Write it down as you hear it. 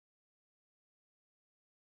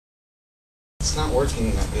It's not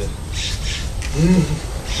working that good.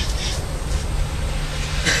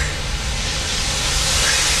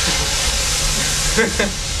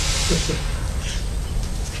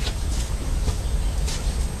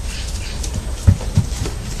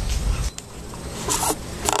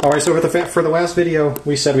 Alright, so for the last video,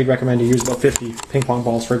 we said we'd recommend to use about 50 ping pong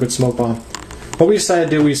balls for a good smoke bomb. What we decided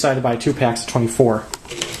to do, we decided to buy 2 packs of 24.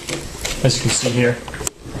 As you can see here.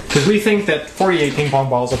 Because we think that 48 ping pong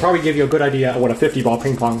balls will probably give you a good idea of what a 50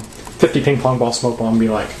 ping pong ball smoke bomb would be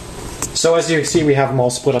like. So as you can see, we have them all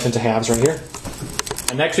split up into halves right here.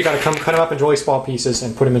 And next we got to cut them up into really small pieces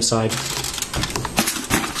and put them inside.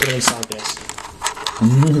 Put them inside this.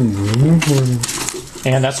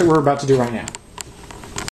 And that's what we're about to do right now.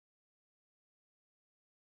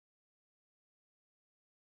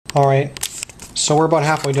 Alright, so we're about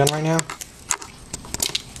halfway done right now.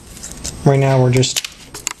 Right now we're just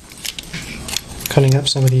cutting up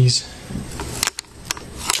some of these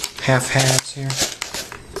half-halves here.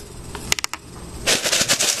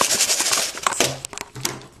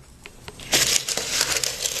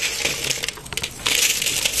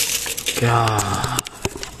 God.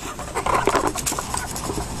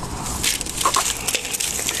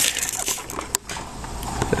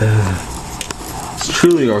 It's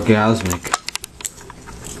truly orgasmic.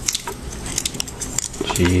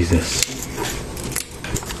 Jesus.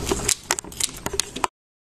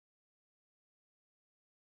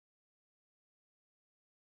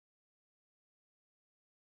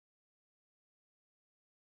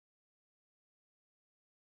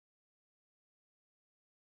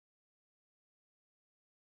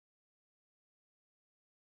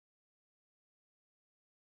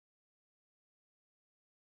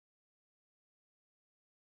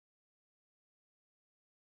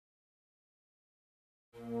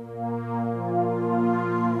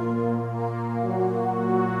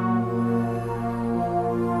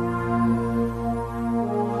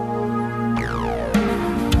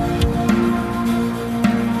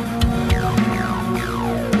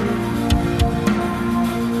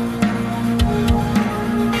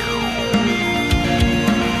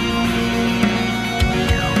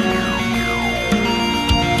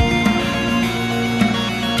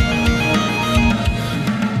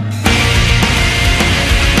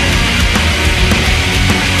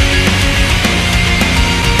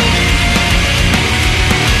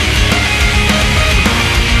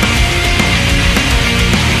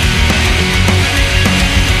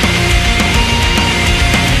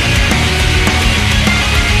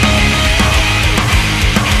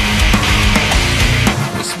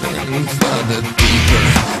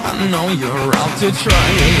 I know you're out to try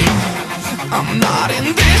me. I'm not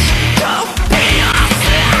in this to be a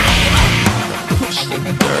slave. Push the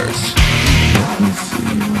dirt.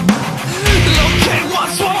 Look at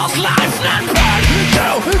what was life not bad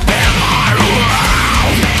to be my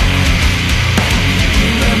world.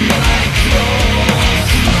 Remember I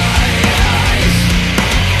close my eyes.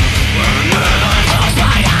 Remember I close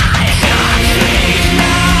my eyes. I sleep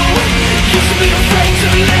now. Used to be afraid to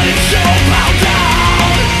let it show bow down.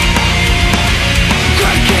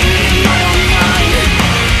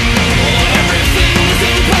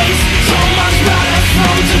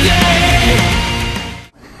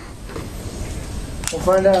 We'll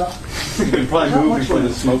find out. You can probably move before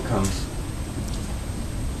the smoke comes.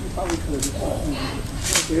 You probably could.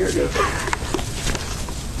 Okay, here it goes.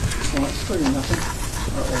 Well, it's pretty nothing.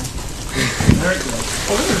 Uh-oh. There it goes.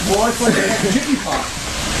 Oh, there's more. It's like a jiffy pop.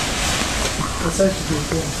 That's actually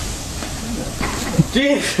pretty cool.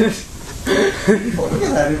 Jesus! Look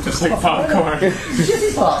at that. It's just like popcorn.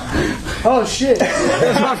 Jiffy pop. Oh, shit.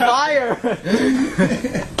 It's on fire.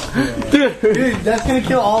 Dude, that's gonna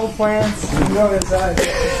kill all the plants. Go inside.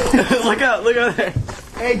 Look out there.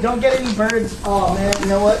 Hey, don't get any birds. Oh man, you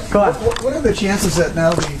know what? Go on. What are the chances that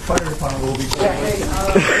now the fire department will be called? Yeah, hey,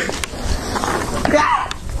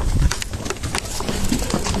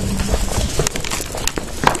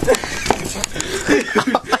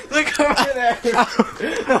 Look over there.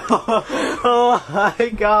 Oh my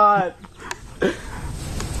god.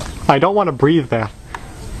 I don't want to breathe that.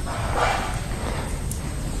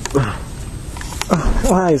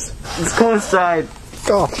 Guys, let's go inside.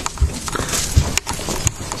 God.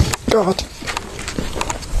 God.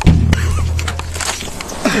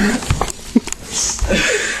 I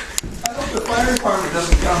hope the fire department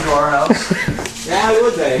doesn't come to our house. Yeah,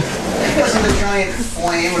 would they? Because of the giant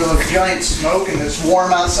flame or the giant smoke and it's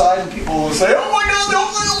warm outside and people will say, oh my god, the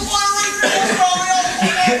fire right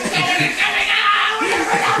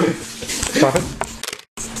Stop it.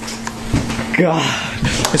 God.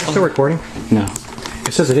 Is it still recording? No.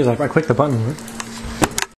 It says it is. I clicked the button.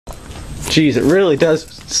 Jeez, it really does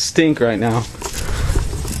stink right now.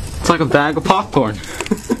 It's like a bag of popcorn.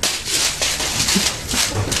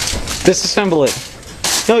 Disassemble it.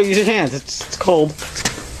 No, use your hands. It's cold.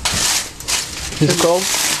 Is it cold?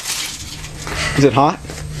 Is it hot?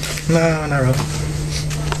 No, not really.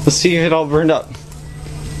 Let's see if it all burned up.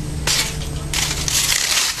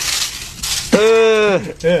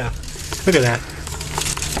 Yeah. Look at that.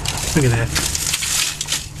 Look at that.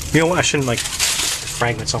 You know what? I shouldn't like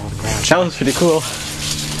fragments all on the ground. That was pretty cool.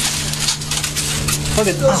 Look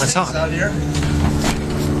at oh, it's hot. Out here.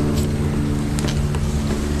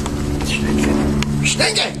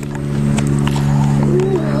 Stinking!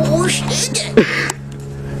 Ooh, stinking!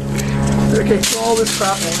 Okay, throw all this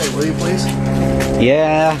crap away, will you please?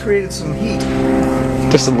 Yeah, Created some heat.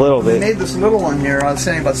 just a little I bit. made this little one here. I was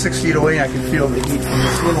standing about 6 feet away and I could feel the heat from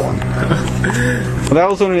this little one. Well, that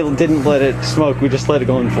was when we didn't let it smoke. We just let it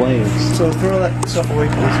go in flames. So throw that stuff away,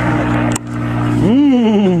 please.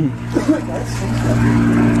 Mmm.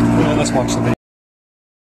 Let's watch the video.